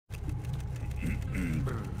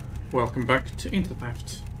Welcome back to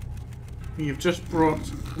Intertheft. You've just brought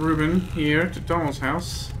Ruben here to Donald's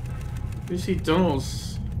house. You see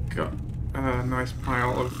Donald's got a nice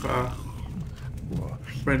pile of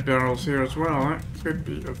red barrels here as well. That could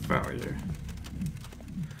be of value.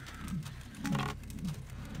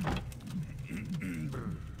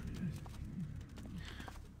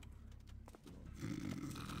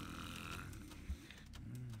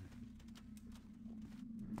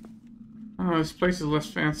 Oh, this place is less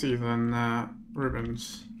fancy than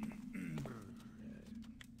Ruben's.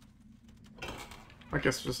 I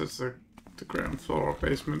guess just it's the ground floor or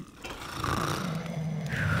basement.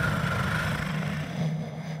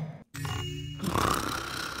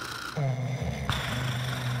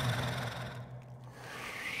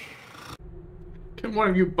 Can one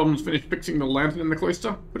of you bums finish fixing the lantern in the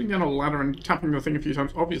cloister? Putting down a ladder and tapping the thing a few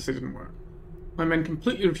times obviously didn't work. My men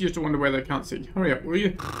completely refuse to wonder where they can't see. Hurry up, will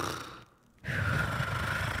you?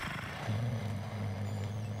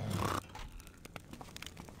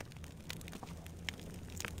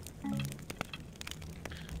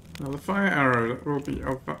 Another fire arrow that will be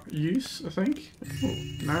of use, I think. Oh,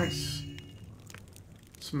 nice.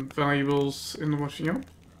 Some valuables in the washing up.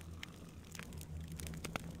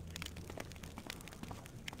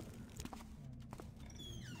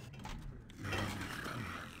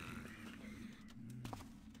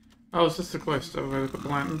 Oh, is this the cloister where they put the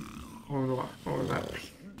lantern? Or what? Or was that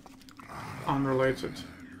unrelated?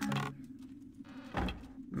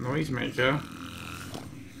 Noisemaker.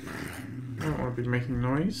 I don't want to be making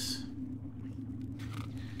noise.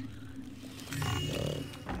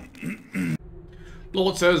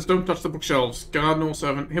 Lord says, don't touch the bookshelves. Guard nor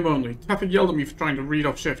servant, him only. Taffer yelled at me for trying to read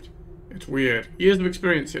off shift. It's weird. Years of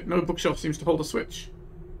experience, yet no bookshelf seems to hold a switch.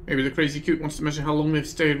 Maybe the crazy coot wants to measure how long they've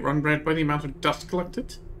stayed unread by the amount of dust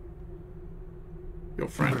collected? Your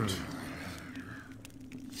friend.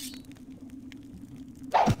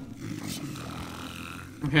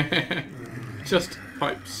 Just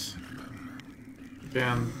pipes.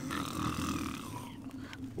 Again.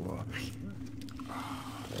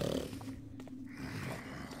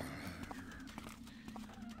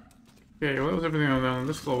 Okay, well that was everything on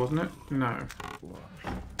this floor, wasn't it? No.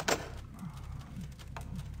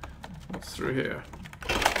 What's through here?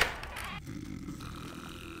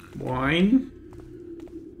 Wine?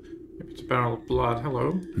 Maybe it's a barrel of blood.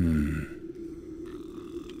 Hello.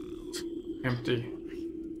 Empty.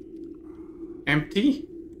 Empty?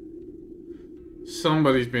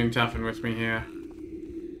 Somebody's been tapping with me here.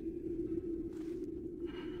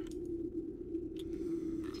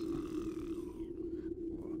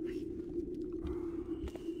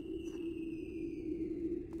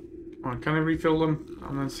 Come on, can I refill them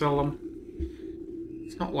and then sell them?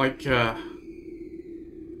 It's not like, well,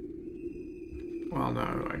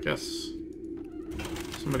 no, I guess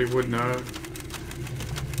somebody would know.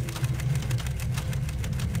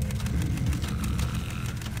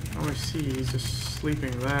 Oh, I see, he's just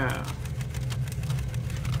sleeping there.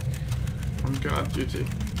 On guard duty.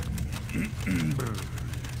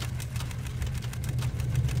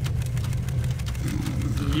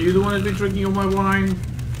 You the one who's been drinking all my wine?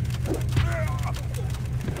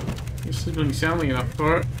 You're sleeping soundly enough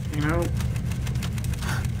for it, you know?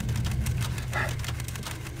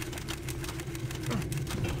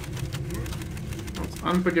 That's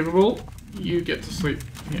unforgivable. You get to sleep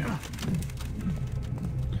here.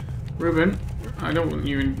 Ruben, I don't want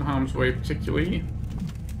you in harm's way particularly.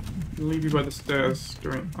 I'll leave you by the stairs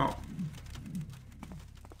going up.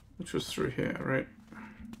 Which was through here, right?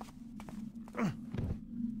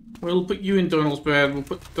 We'll put you in Donald's bed, we'll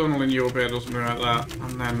put Donald in your bed or something like that,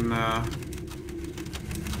 and then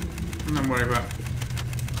worry about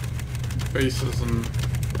faces and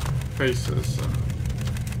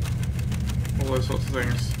all those sorts of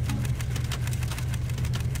things.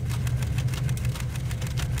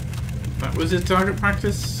 That was his target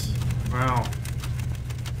practice? Wow.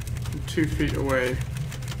 I'm 2 feet away.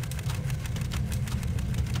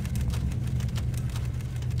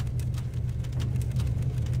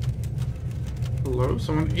 Hello?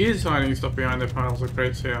 Someone is hiding stuff behind their piles of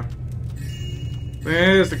crates here.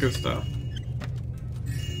 There's the good stuff.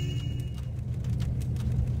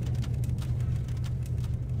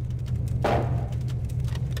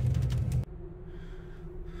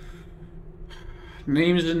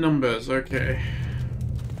 Names and numbers, okay.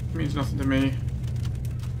 Means nothing to me.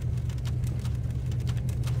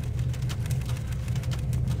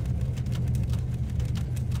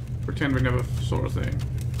 Pretend we never saw a thing.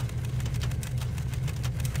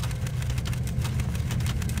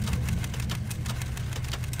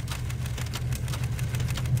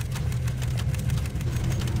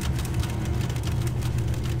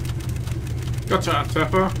 Gotcha,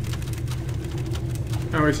 Tepper.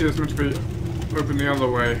 Oh, I see this meant to be open the other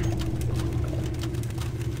way.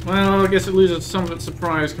 Well, I guess it loses some of its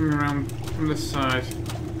surprise coming around from this side.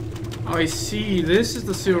 Oh, I see. This is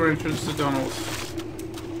the sewer entrance to Donald's.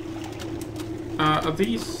 Are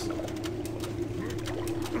these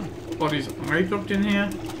bodies I dropped in here?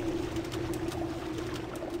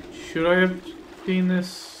 Should I have seen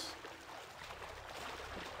this?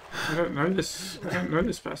 I don't know this. I don't know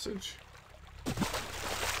this passage.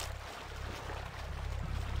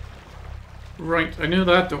 Right, I knew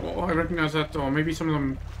that door. I recognize that door. Maybe some of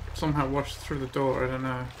them somehow washed through the door. I don't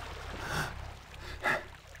know.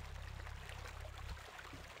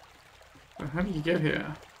 So how do you get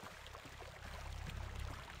here?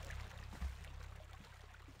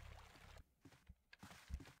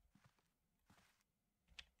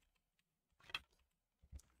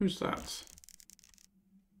 Who's that?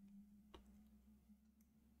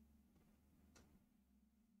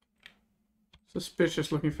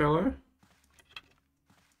 Suspicious looking fellow.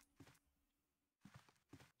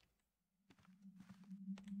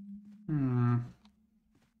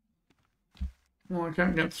 Well, I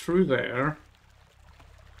can't get through there.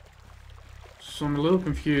 So I'm a little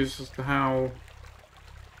confused as to how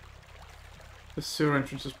the sewer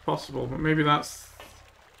entrance is possible, but maybe that's...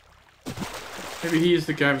 Maybe he is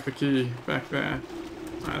the guy with the key back there.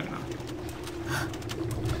 I don't know.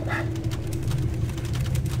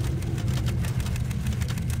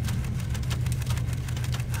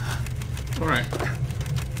 Alright.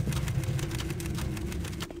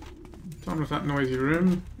 Done with that noisy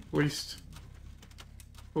room, at least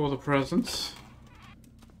for the present.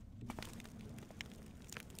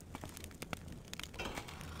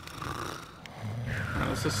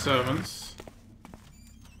 That's the servants.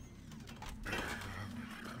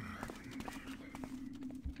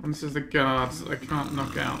 And this is the guards that I can't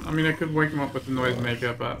knock out. I mean, I could wake them up with the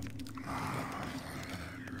noisemaker, but...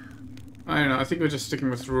 I don't know, I think we're just sticking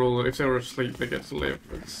with the rule that if they were asleep, they get to live.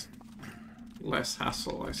 It's less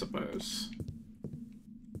hassle, I suppose.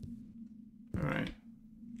 Alright.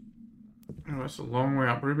 Oh, that's a long way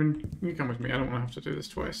up. Ruben, you come with me. I don't want to have to do this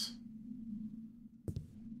twice.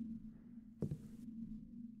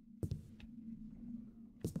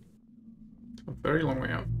 It's a very long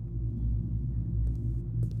way up.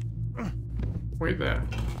 Wait there.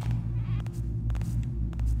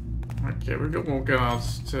 Okay, we've got more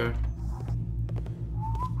guards to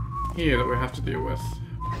here that we have to deal with.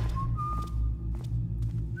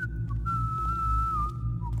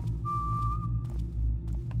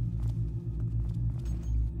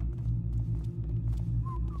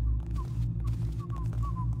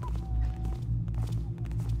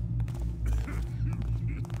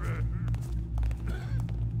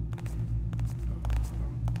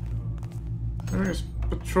 There's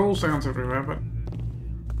patrol sounds everywhere, but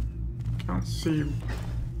can't see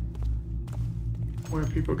where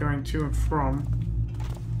people are going to and from.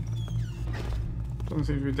 Doesn't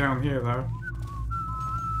seem to be down here though.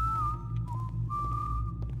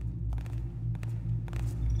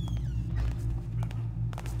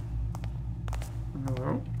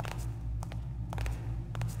 Hello?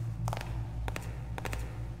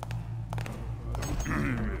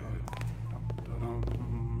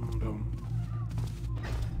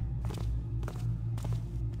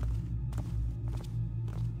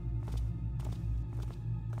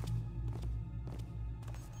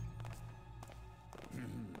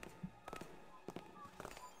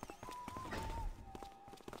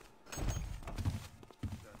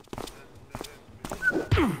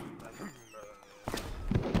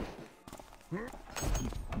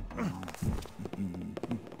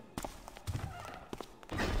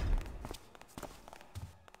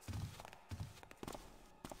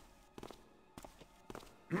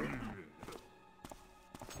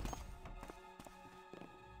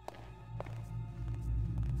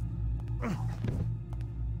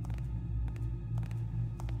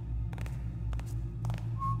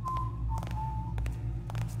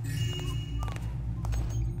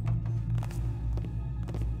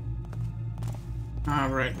 Ah,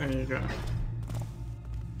 right, there you go.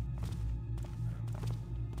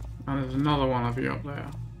 And there's another one of you up there.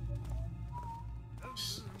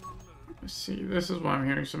 Let's see, this is why I'm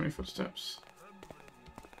hearing so many footsteps.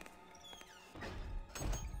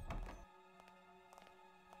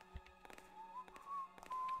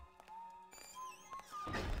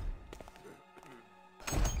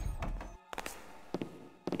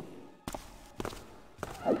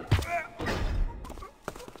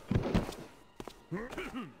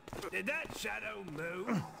 Did that shadow move?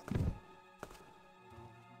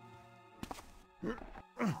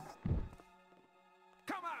 Come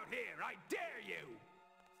out here, I dare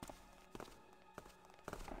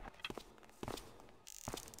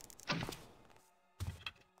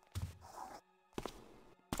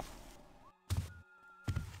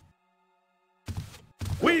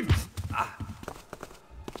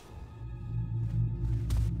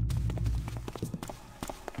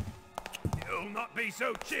not be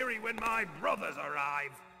so cheery when my brothers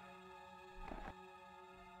arrive.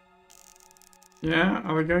 Yeah,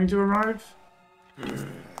 are they going to arrive?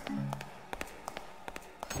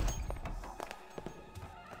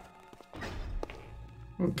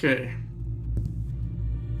 Okay.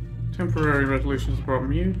 Temporary resolution is a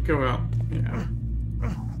problem. You go out. Yeah.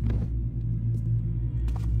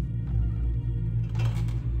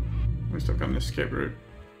 We're stuck on the escape route.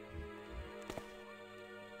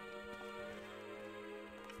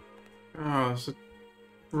 Oh, so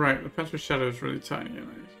right. The patch of shadow is really tiny,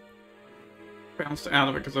 and I bounced out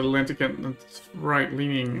of it because I leant against the right,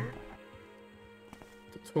 leaning.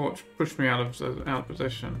 The torch pushed me out of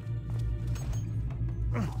position.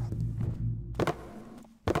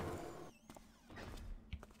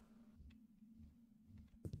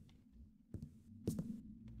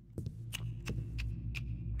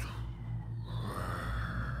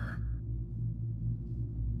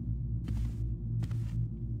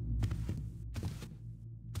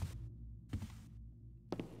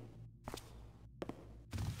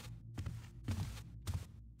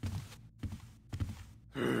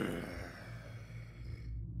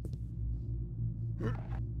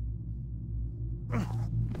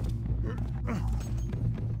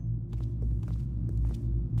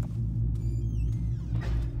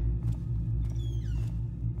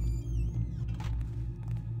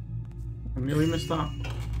 I nearly missed that.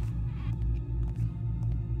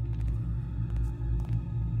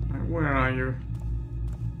 Right, where are you?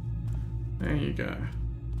 There you go.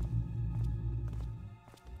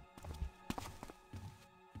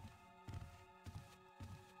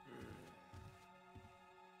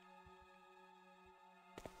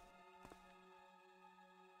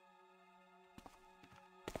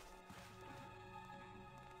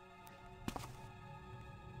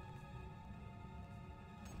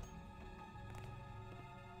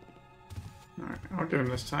 Alright, I'll get him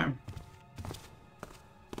this time.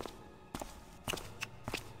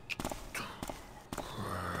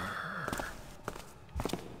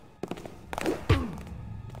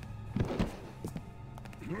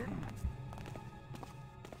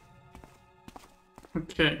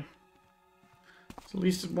 Okay. So at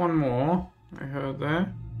least one more I heard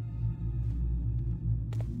there.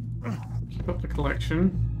 Keep up the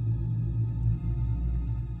collection.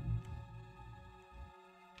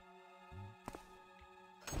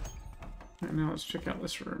 Right, now let's check out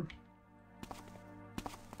this room.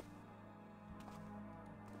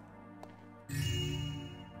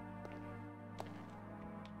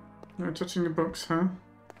 No touching the books, huh?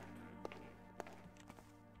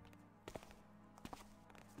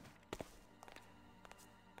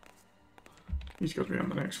 He's got to be on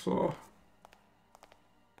the next floor.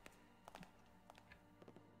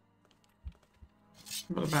 What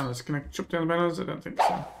about the banners? Can I chop down the banners? I don't think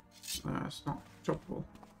so. No, it's not choppable.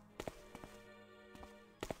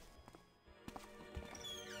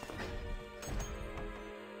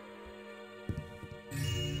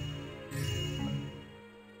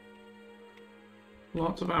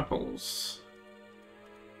 Lots of apples.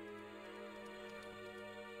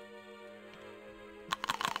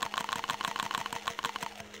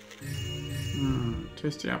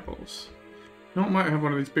 Tasty apples. You know, I might have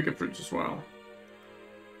one of these bigger fruits as well.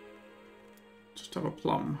 Just have a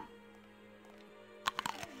plum.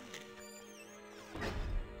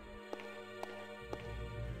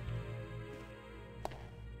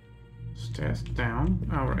 Stairs down.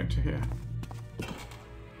 Oh, right to here.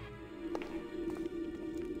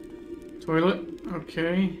 Toilet.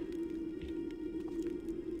 Okay.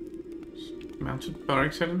 Mounted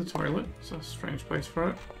barracks head in the toilet. It's a strange place for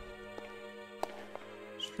it.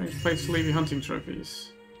 Strange place to leave your hunting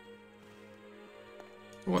trophies.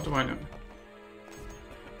 What do I know?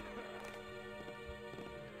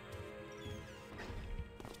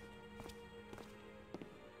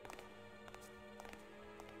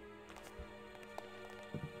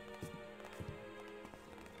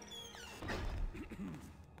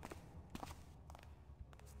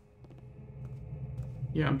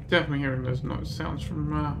 Yeah, I'm definitely hearing those noise sounds from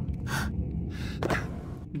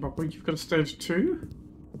Bobby. You've got a stage 2?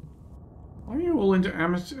 Why are you all into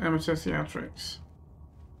amateur theatrics?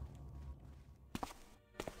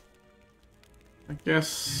 I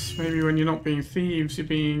guess maybe when you're not being thieves, you're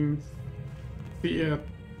being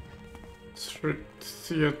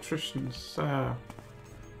theatricians.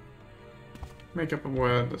 Make up a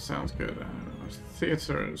word that sounds good. I don't know.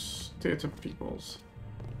 Theaters, theater peoples.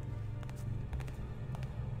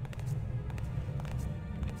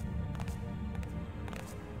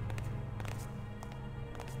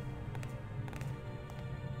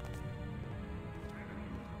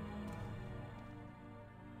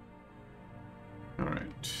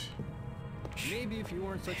 Maybe if you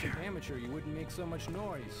weren't such an amateur, you wouldn't make so much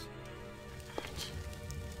noise.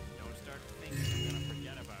 Don't start thinking I'm gonna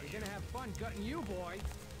forget about you. You're gonna have fun gutting you, boy.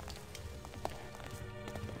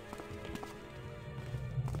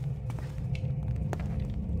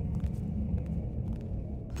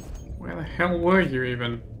 Where the hell were you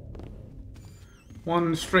even?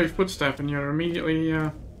 One stray footstep and you're immediately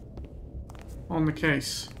on the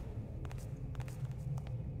case.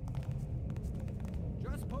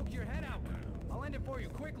 Just poke your head out. I'll end it for you,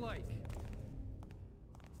 quick like.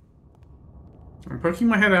 I'm poking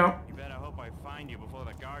my head out. You better hope I find you before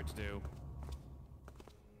the guards do.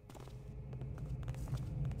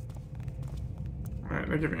 Alright,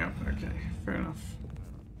 they're giving up. Okay, fair enough.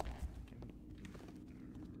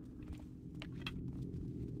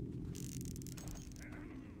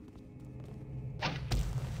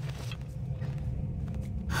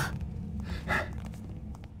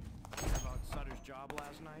 About Sutter's job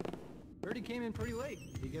last night? Heard he came in pretty late.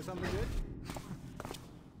 You get something good?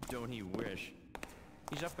 Don't he wish?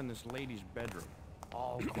 He's up in this lady's bedroom,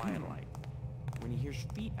 all quiet like, when he hears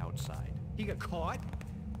feet outside. He got caught?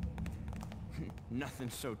 Nothing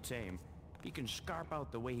so tame. He can scarp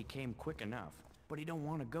out the way he came quick enough, but he don't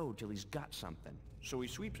want to go till he's got something. So he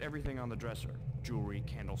sweeps everything on the dresser, jewelry,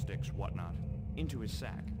 candlesticks, whatnot, into his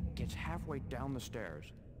sack, gets halfway down the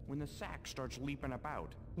stairs, when the sack starts leaping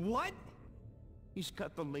about. What? He's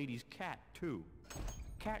cut the lady's cat, too.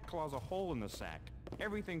 Cat claws a hole in the sack.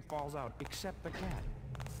 Everything falls out except the cat.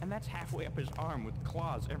 And that's halfway up his arm with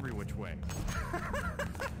claws every which way.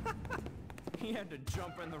 He had to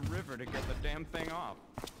jump in the river to get the damn thing off.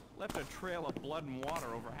 Left a trail of blood and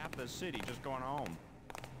water over half the city just going home.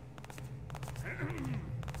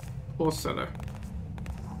 Poor Sutter.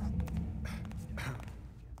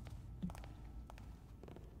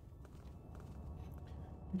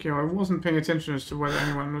 Okay, well, I wasn't paying attention as to whether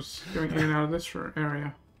anyone was going in and out of this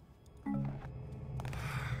area.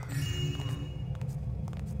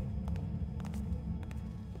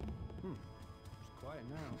 It's quiet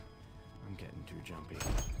now. I'm getting too jumpy.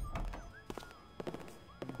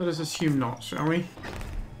 Let us assume not, shall we?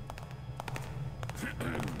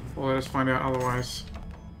 Or let us find out otherwise.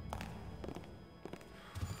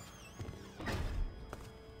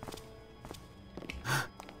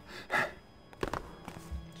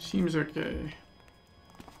 Seems okay.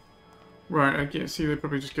 Right, I can see they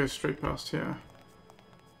probably just go straight past here.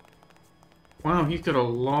 Wow, he's got a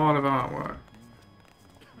lot of artwork.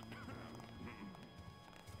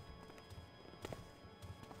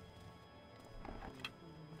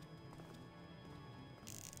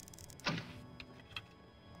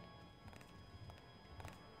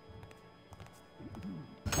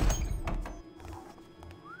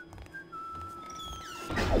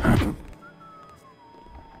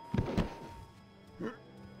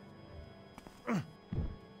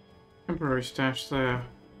 Temporary stash there.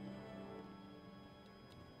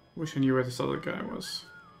 Wish I knew where this other guy was.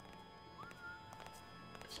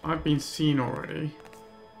 I've been seen already.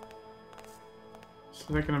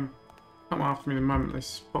 So they're gonna come after me the moment they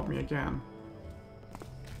spot me again.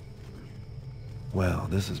 Well,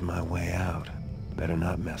 this is my way out. Better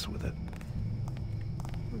not mess with it.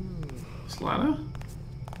 This ladder?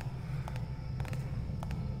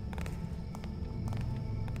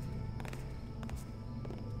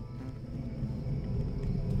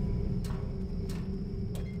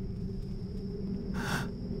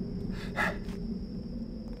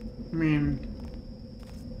 I mean,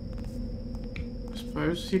 I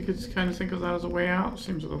suppose you could kind of think of that as a way out.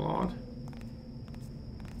 Seems a little odd.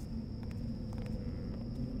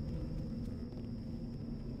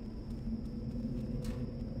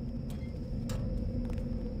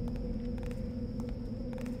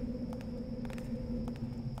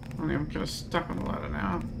 Only I'm kind of stuck on the ladder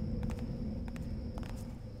now.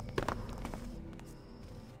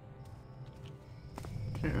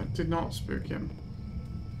 Okay, that did not spook him.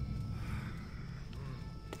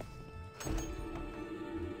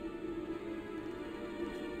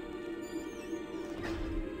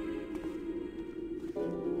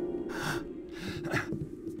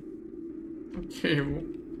 Okay, well,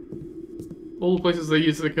 all the places they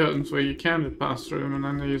use the curtains where you can pass through them, and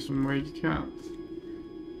then they use them where you can't.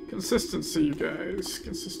 Consistency, you guys.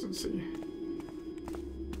 Consistency.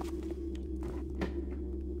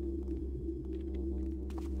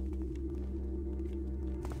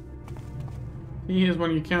 Here's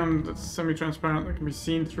one you can that's semi-transparent that can be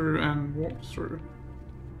seen through and walked through.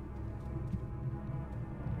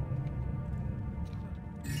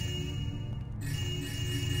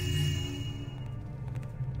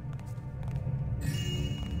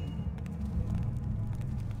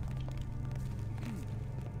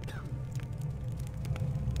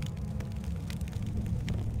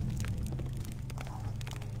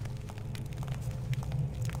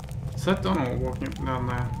 Is that Donald walking up and down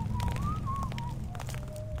there?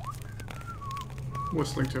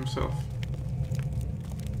 Whistling to himself.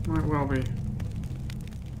 Might well be.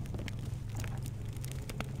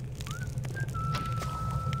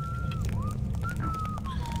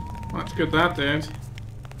 That's good that did.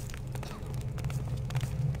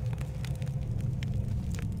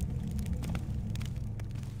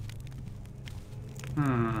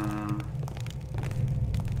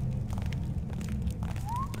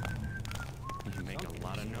 You make a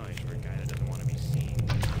lot of noise for a guy that doesn't want to be seen.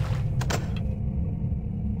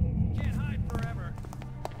 Can't hide forever.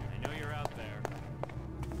 I know you're out there.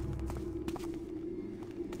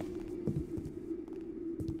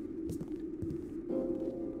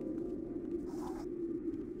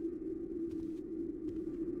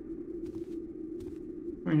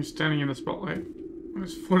 When you're standing in the spotlight.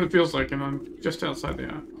 That's what it feels like, and I'm just outside the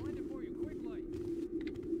arc. I'll end it for you, quick like.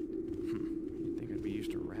 You'd think I'd be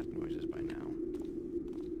used to rat noises by now.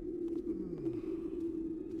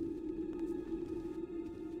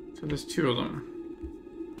 So there's two of them.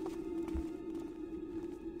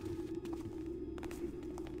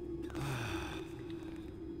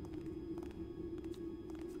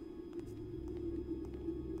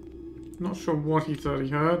 Not sure what he thought he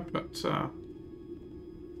heard, but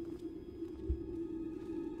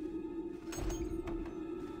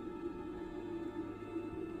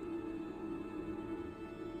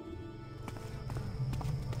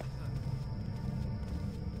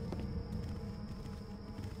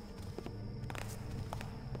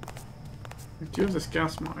we do have this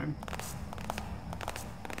gas mine.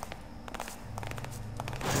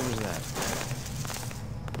 What was that?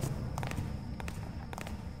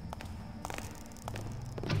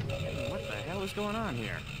 What the hell is going on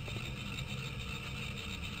here?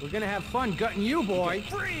 We're gonna have fun gutting you, boy.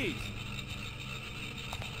 Freeze!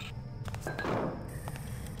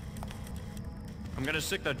 I'm gonna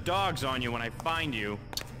sick the dogs on you when I find you.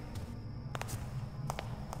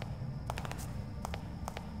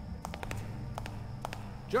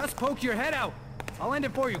 Just poke your head out. I'll end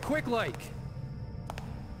it for you, quick like.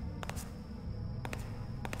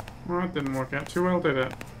 Well, that didn't work out too well, did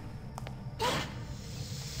it?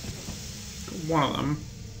 One of them.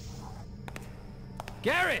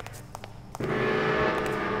 Garrett!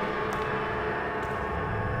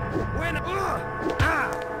 When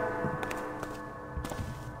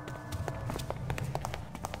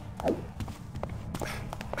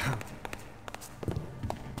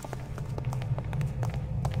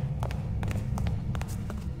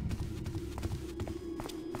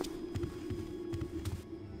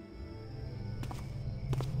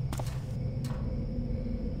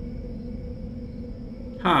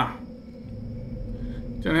Huh.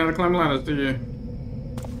 Don't know how to climb ladders, do you?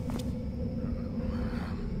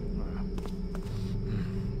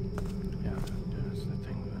 Yeah, that's the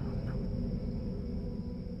thing.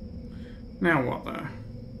 Now what, though?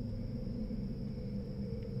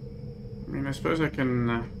 I mean, I suppose I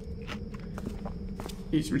can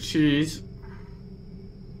eat some cheese.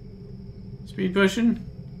 Speed potion?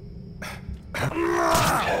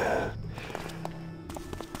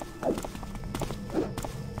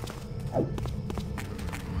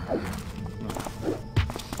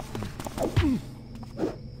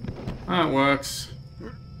 That works.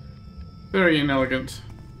 Very inelegant.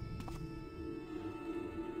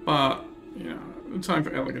 But, you know, the time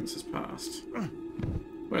for elegance has passed.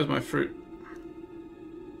 Where's my fruit?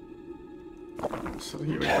 So the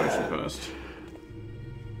healing potion first.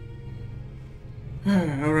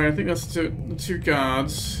 Alright, I think that's the two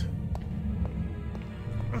guards.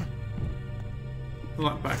 Put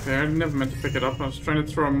that back there. I never meant to pick it up. I was trying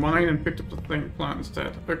to throw a mine and picked up the plant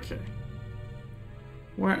instead. Okay.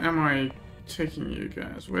 Where am I taking you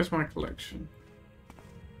guys? Where's my collection?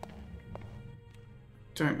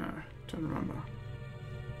 Don't know. Don't remember.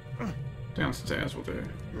 Downstairs will do.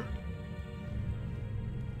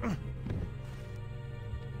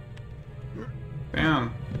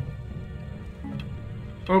 Down.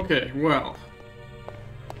 Okay, well.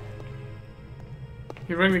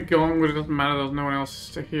 He rang the gong, but it doesn't matter, there's no one else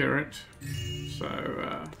to hear it. So,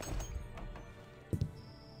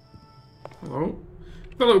 hello?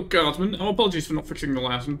 Fellow guardsman, our apologies for not fixing the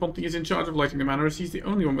lantern. Ponty is in charge of lighting the manor as he's the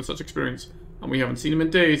only one with such experience, and we haven't seen him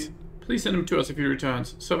in days. Please send him to us if he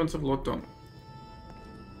returns. Servants of Lord Donald.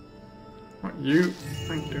 What, you?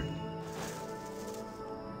 Thank you.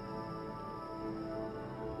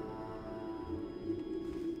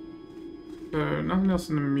 So, nothing else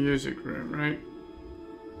in the music room, right?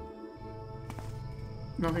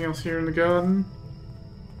 Nothing else here in the garden?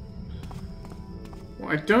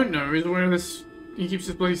 What I don't know is where this... He keeps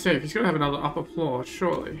his bloody safe. He's got to have another upper floor,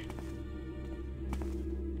 surely.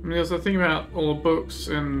 I mean, there's the thing about all the books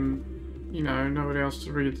and, you know, nobody else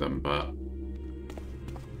to read them, but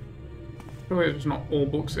surely there's not all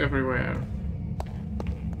books everywhere,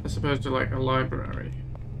 as opposed to like a library.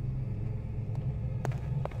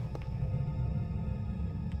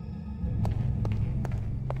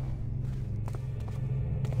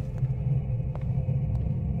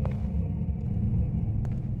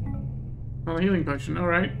 Oh, a healing potion,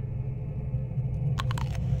 alright.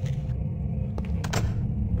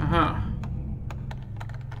 Aha.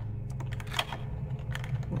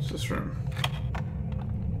 What's this room?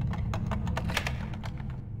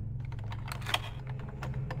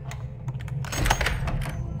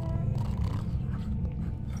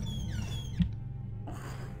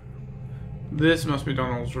 This must be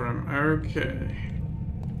Donald's room. Okay.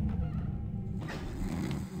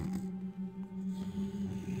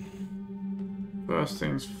 First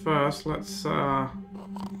things first, let's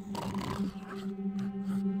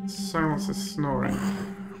silence his snoring.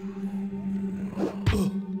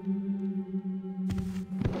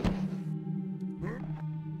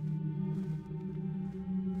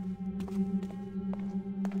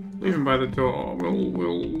 Leave him by the door.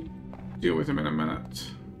 We'll deal with him in a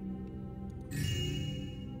minute.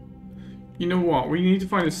 You know what? We need to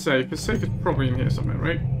find a safe. The safe is probably in here somewhere,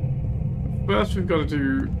 right? First, we've got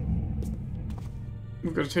to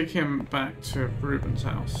take him back to Ruben's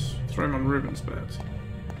house. Throw him on Ruben's bed.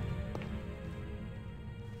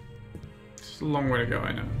 It's a long way to go,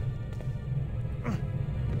 I know.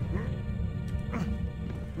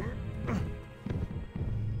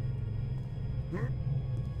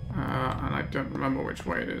 And I don't remember which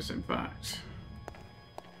way it is, in fact.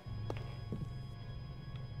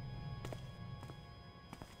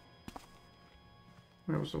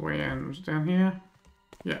 Where was the way in? Was it down here?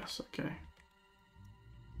 Yes, okay.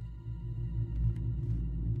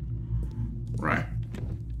 Right.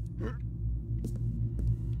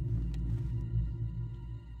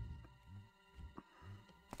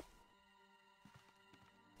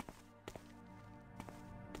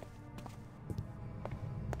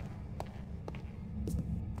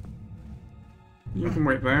 You can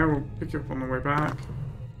wait there, we'll pick you up on the way back.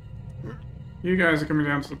 You guys are coming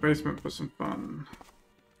down to the basement for some fun.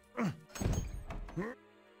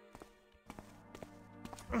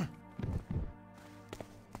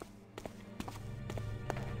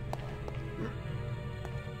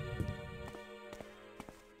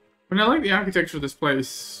 I mean, I like the architecture of this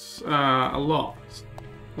place a lot.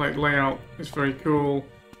 Like, layout is very cool.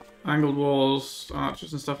 Angled walls,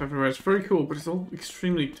 arches and stuff everywhere. It's very cool, but it's all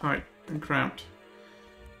extremely tight and cramped.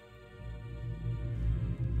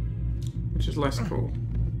 Which is less cool.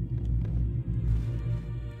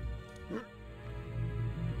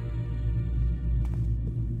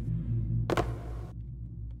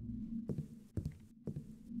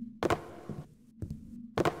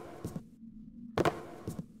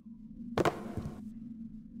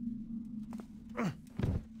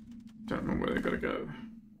 Don't remember where they gotta go.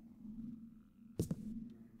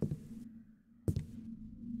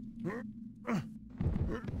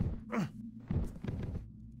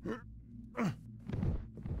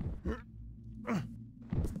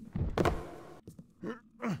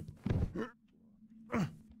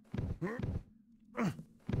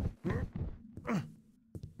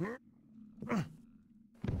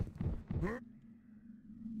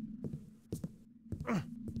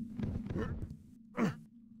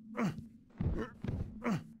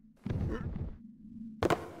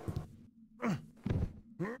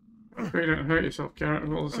 Pray don't hurt yourself, Garrett,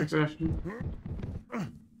 with all this exertion.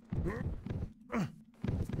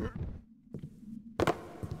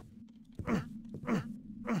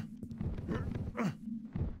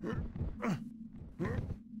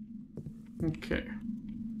 Okay.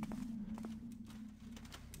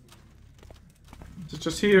 Is it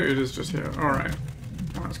just here? It is just here. Alright.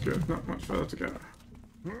 Well, that's good. Not much further to go.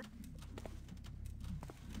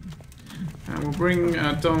 And we'll bring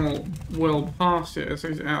Donald well past it so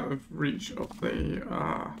he's out of reach of the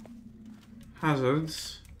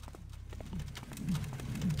hazards.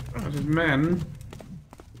 But his men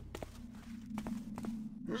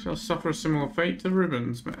shall suffer a similar fate to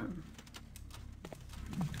Ruben's men.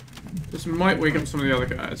 This might wake up some of the other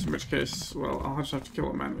guys, in which case, well, I'll just have to kill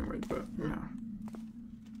them manually, but, you know.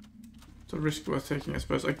 It's a risk worth taking, I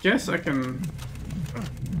suppose. I guess I can...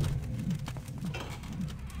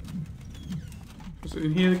 Was it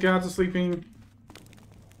in here the guards are sleeping?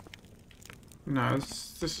 No,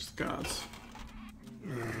 this is the guards.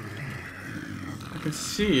 I can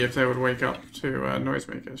see if they would wake up to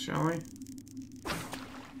noisemakers, shall we?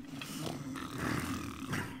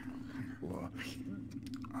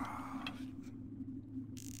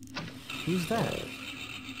 Who's that?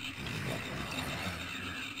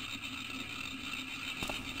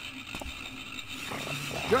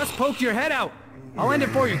 Just poke your head out! I'll end it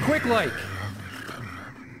for you, quick like!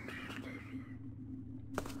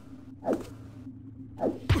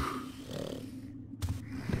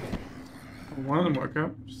 One of them woke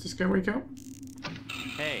up. Does this guy wake up?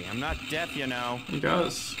 Hey, I'm not deaf, you know. He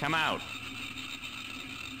does. Come out.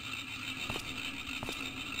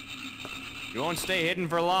 You won't stay hidden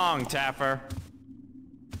for long, Taffer.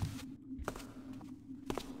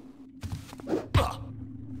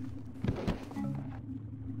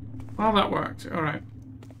 Well, that worked. Alright.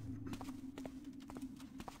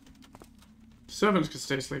 Servants can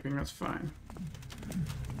stay sleeping, that's fine.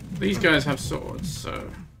 These guys have swords,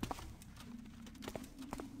 so...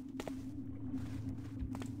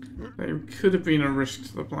 they could have been a risk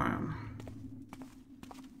to the plan.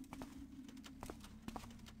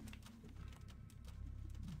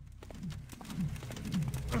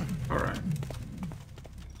 Alright.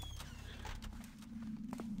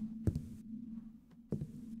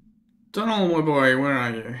 Donald, my boy, where are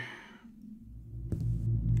you?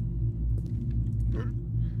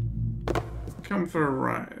 Come for a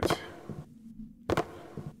ride.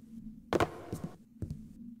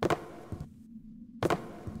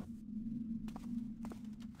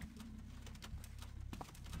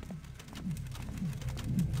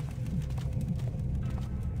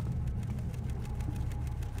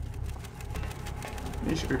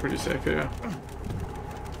 You should be pretty safe here.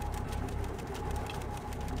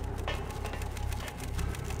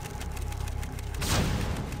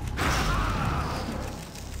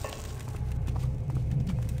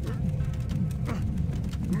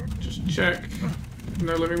 Just check.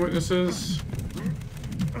 No living witnesses.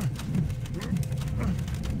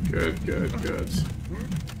 Good, good, good.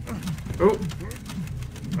 Oh!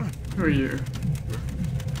 Who are you?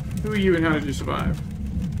 Who are you and how did you survive?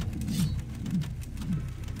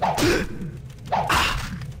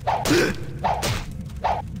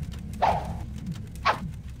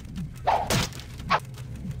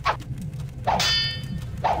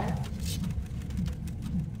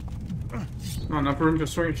 Not enough room to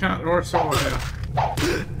swing a cat or a sword here.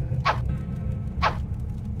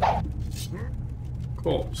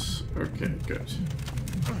 Corpse. Okay, good.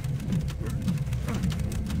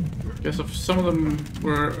 Guess if some of them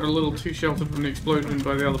were a little too sheltered from the explosion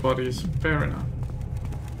by the other bodies, fair enough.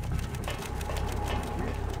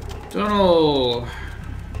 Donald!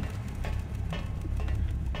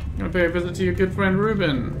 I'm gonna pay a visit to your good friend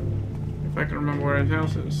Ruben. If I can remember where his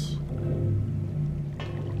house is.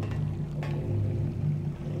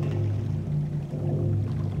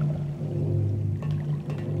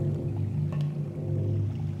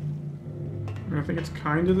 I think it's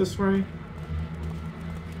kinda this way.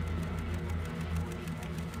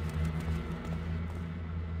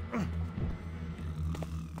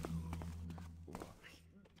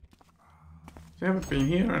 I haven't been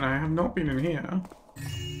here, and I have not been in here.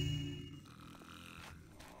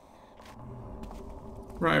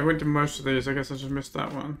 Right, I went to most of these. I guess I just missed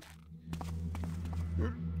that one.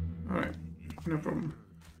 Alright, no problem.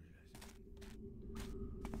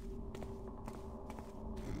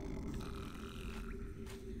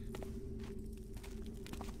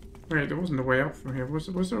 Wait, there wasn't a way up from here. Was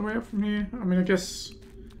there a way up from here? I mean, I guess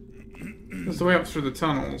there's the way up through the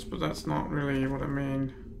tunnels, but that's not really what I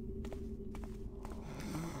mean.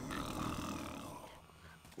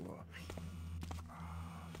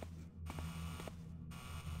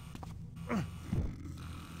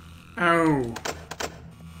 Oh.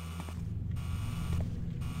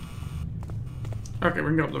 Okay, we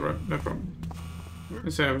can go up the road, no problem.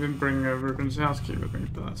 Let's say I didn't bring Ruben's house key with me,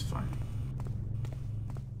 but that's fine.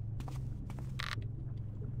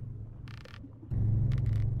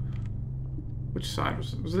 Which side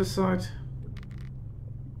was it? Was this side?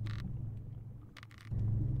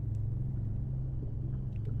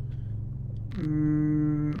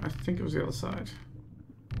 I think it was the other side.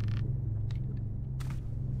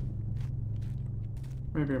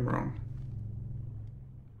 Maybe I'm wrong.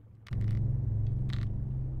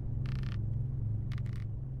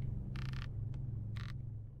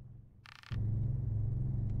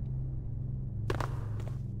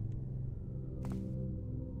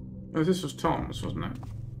 Oh, this was Tom's, wasn't it?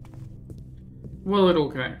 Well, it all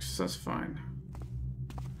connects. That's fine.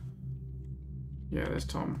 Yeah, there's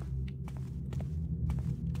Tom.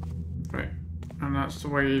 Right. And that's the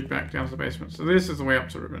way back down to the basement. So this is the way up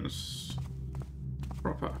to Ruben's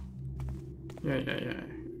proper. Yeah.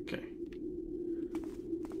 Okay.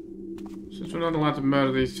 Since we're not allowed to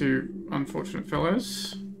murder these two unfortunate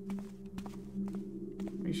fellows,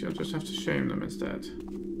 we shall just have to shame them instead.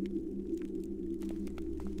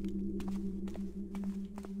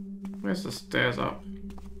 Where's the stairs up?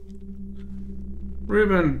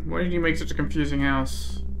 Ruben, why did you make such a confusing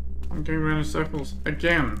house? I'm going around in circles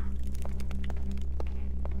again.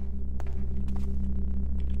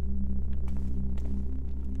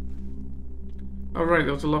 Oh right,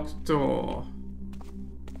 there was a locked door.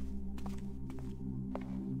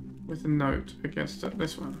 With a note against it.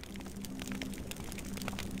 This one.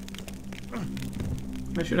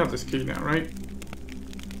 I should have this key now, right?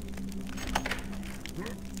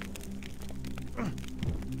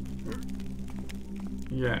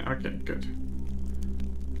 Yeah, okay, good.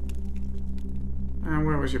 And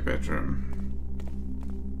where was your bedroom?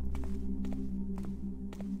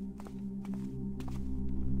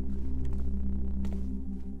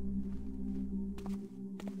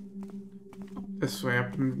 This way,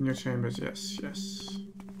 up in your chambers, yes, yes.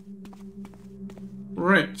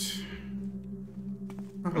 Right.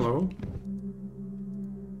 Oh, hello.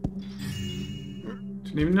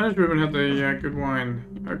 Didn't even notice Ruben had the good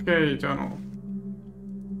wine. Okay, Donald.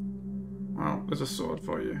 Well, there's a sword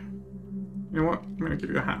for you. You know what? I'm gonna give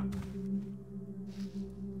you a hat.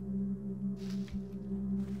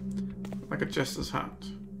 Like a jester's hat.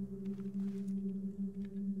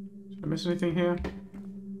 Did I miss anything here?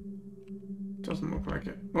 Doesn't look like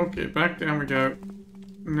it. Okay, back down we go.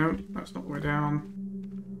 Nope, that's not the way down.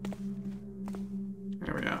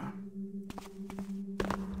 There we are.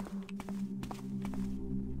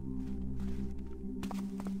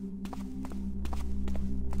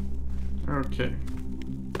 Okay.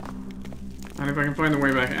 And if I can find the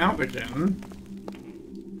way back out again,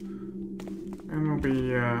 then we'll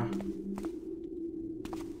be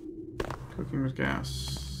cooking with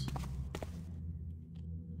gas.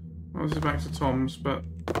 Well, this is back to Tom's, but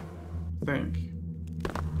I think.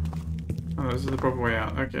 Oh, no, this is the proper way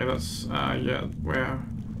out. Okay, that's yeah, where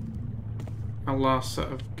our last set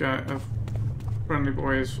of friendly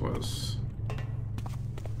boys was.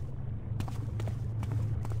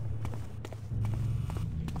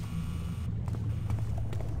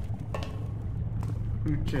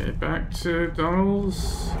 Okay, back to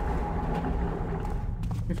Donald's.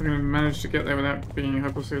 If I'm going to manage to get there without being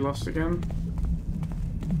hopelessly lost again.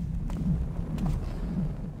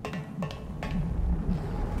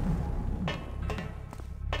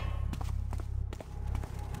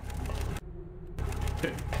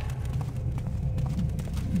 Okay.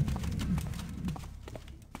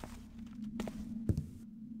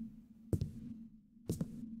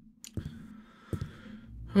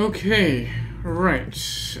 Okay. Right.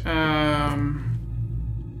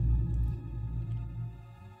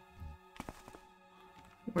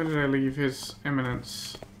 Where did I leave His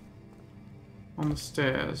Eminence? On the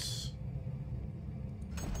stairs.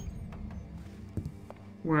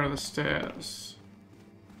 Where are the stairs?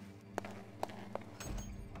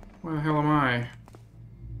 Where the hell am I?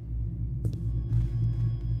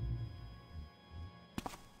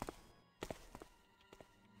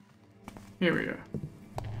 Here we are.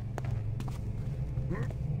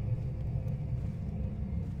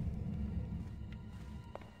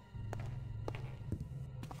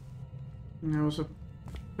 There was a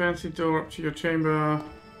fancy door up to your chamber.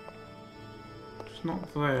 It's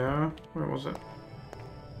not there. Where was it?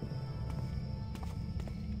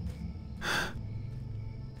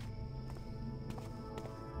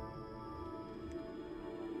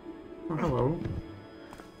 Oh, hello.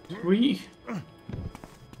 Sweet.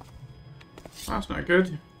 That's not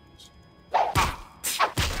good.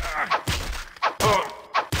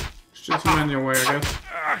 It's just a manual way, I guess.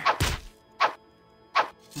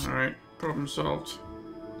 Alright. Problem solved.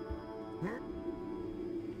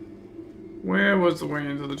 Where was the way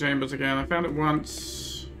into the chambers again? I found it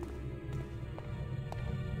once.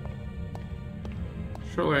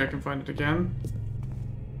 Surely I can find it again.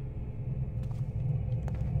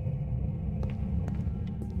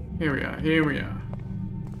 Here we are, here we are.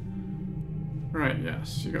 Right,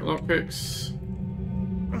 yes, you got lockpicks.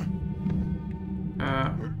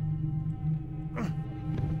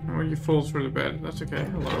 Oh, you fall through the bed. That's okay.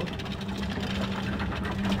 Hello.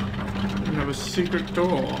 You have a secret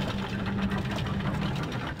door.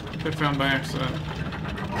 They found by accident.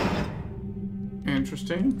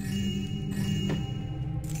 Interesting.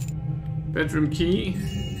 Bedroom key.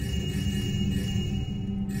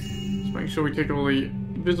 Let's make sure we take all the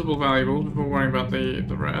visible valuables before worrying about the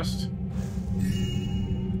rest.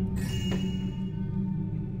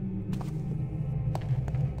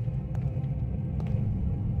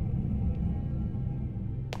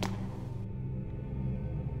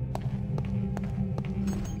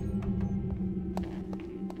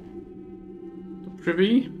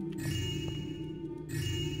 Privy.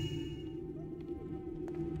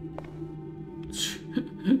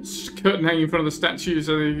 curtain hanging in front of the statue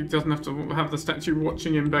so he doesn't have to have the statue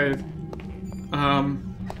watching him bathe.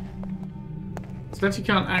 Statue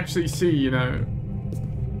can't actually see, you know.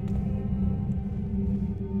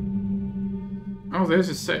 Oh, there's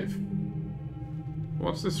his safe.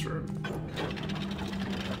 What's this room?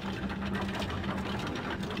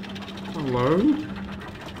 Hello?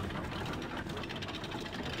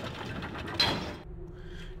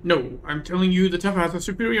 No, I'm telling you, the Tower has a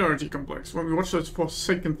superiority complex. When we watch those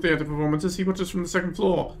Forsaken Theatre performances, he watches from the second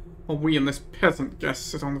floor, while we and this peasant guest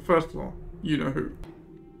sit on the first floor. You know who.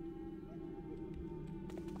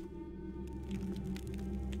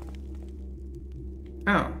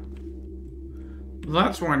 Oh.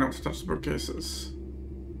 That's why not to touch the bookcases.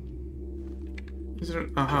 Is there...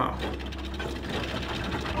 Aha.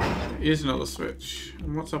 There is another switch.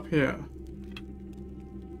 And what's up here?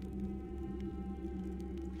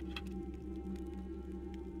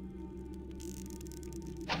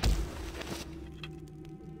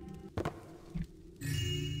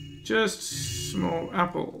 Just small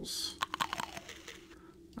apples.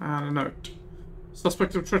 And a note.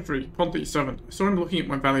 Suspect of treachery, Ponte, servant. I saw him looking at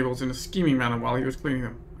my valuables in a scheming manner while he was cleaning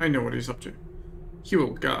them. I know what he's up to.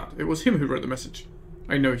 Hewell, guard. It was him who wrote the message.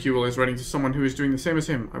 I know Hewell is writing to someone who is doing the same as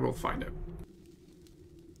him. I will find him.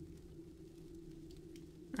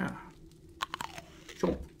 Ah.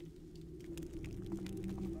 Chomp.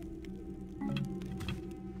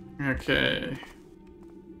 Okay.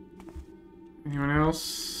 Anyone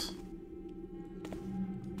else?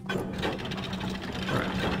 Right.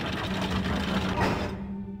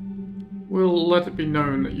 We'll let it be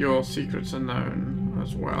known that your secrets are known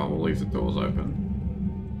as well. We'll leave the doors open.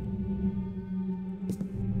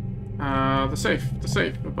 The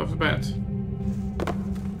safe above the bed.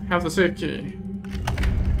 Have the safe key.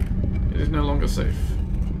 It is no longer safe.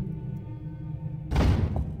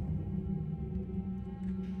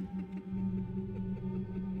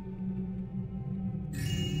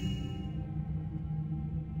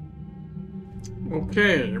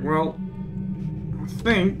 Okay, well, I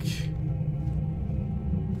think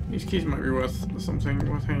these keys might be worth something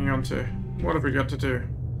worth hanging on to. What have we got to do?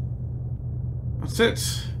 That's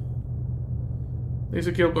it. These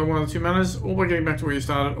are killed by one of the two manners, or by getting back to where you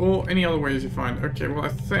started, or any other ways you find. Okay, well I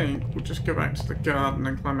think we'll just go back to the garden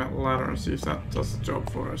and climb out the ladder and see if that does the job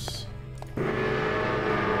for us.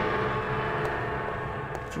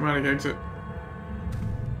 Dramatic exit.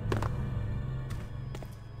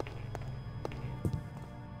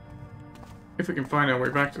 If we can find our way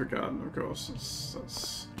back to the garden, of course.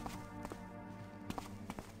 That's...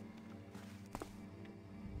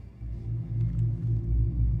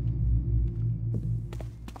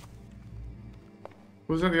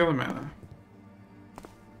 Was that the other manor?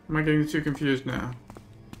 Am I getting too confused now?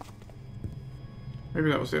 Maybe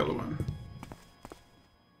that was the other one.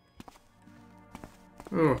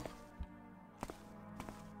 Oh.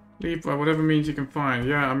 Leave by whatever means you can find.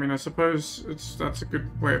 Yeah, I mean, I suppose that's a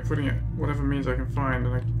good way of putting it. Whatever means I can find,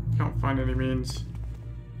 and I can't find any means.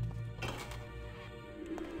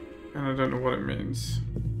 And I don't know what it means.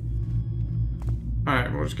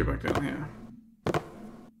 Alright, we'll just get back down here.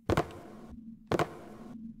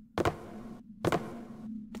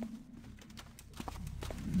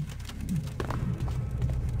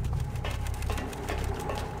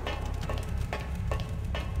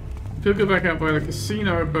 Could go back out by the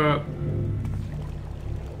casino, but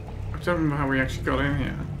I don't remember how we actually got in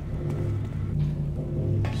here.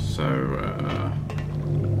 So,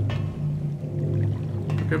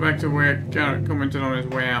 go back to where Garrett commented on his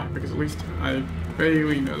way out, because at least I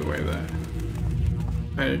vaguely know the way there.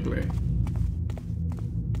 Vaguely.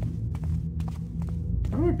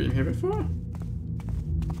 Have I been here before?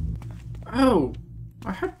 Oh!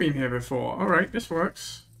 I have been here before. Alright, this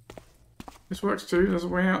works. This works too, there's a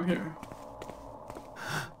way out here.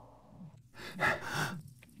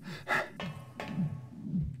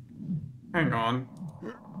 Hang on.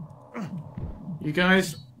 You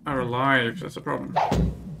guys are alive, that's a problem.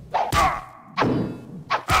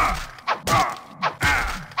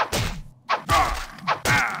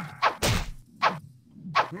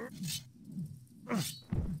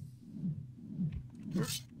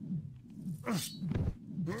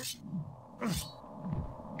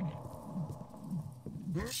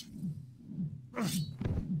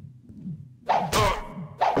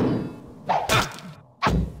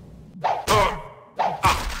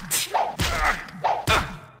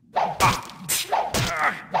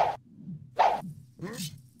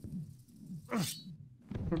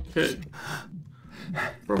 Okay.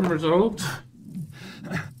 Problem resolved.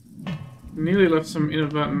 Nearly left some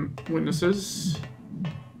inadvertent witnesses.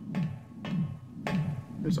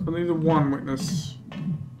 There's only the one witness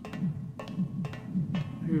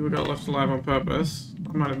Who we got left alive on purpose?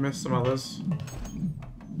 I might have missed some others.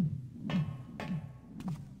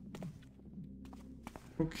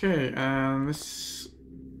 Okay, and this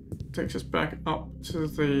takes us back up to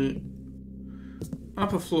the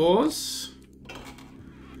upper floors,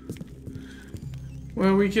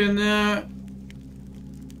 where we can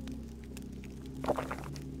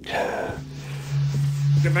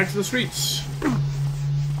get back to the streets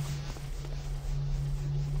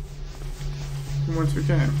from whence we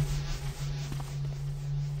came.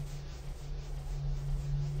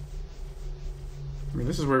 I mean,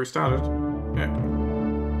 this is where we started. Yeah.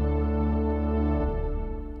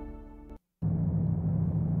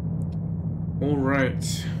 All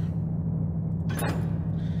right.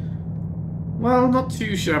 Well, not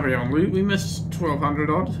too shabby on loot. We missed 1200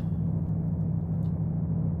 odd.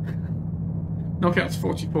 Knockouts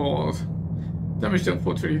 44 odd. Damage dealt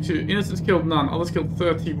 422. Innocents killed none. Others killed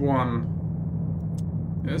 31.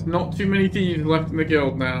 There's not too many thieves left in the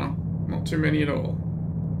guild now. Not too many at all.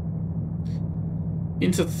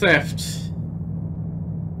 Intertheft.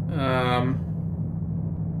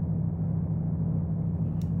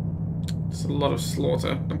 It's a lot of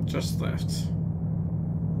slaughter, not just theft.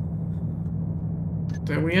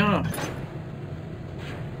 There we are.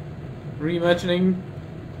 Reimagining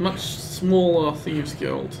much smaller Thieves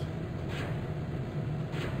Guild.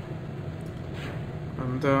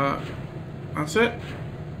 And that's it.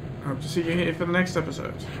 I hope to see you here for the next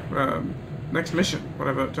episode. Next mission,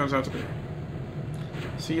 whatever it turns out to be.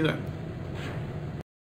 See you then.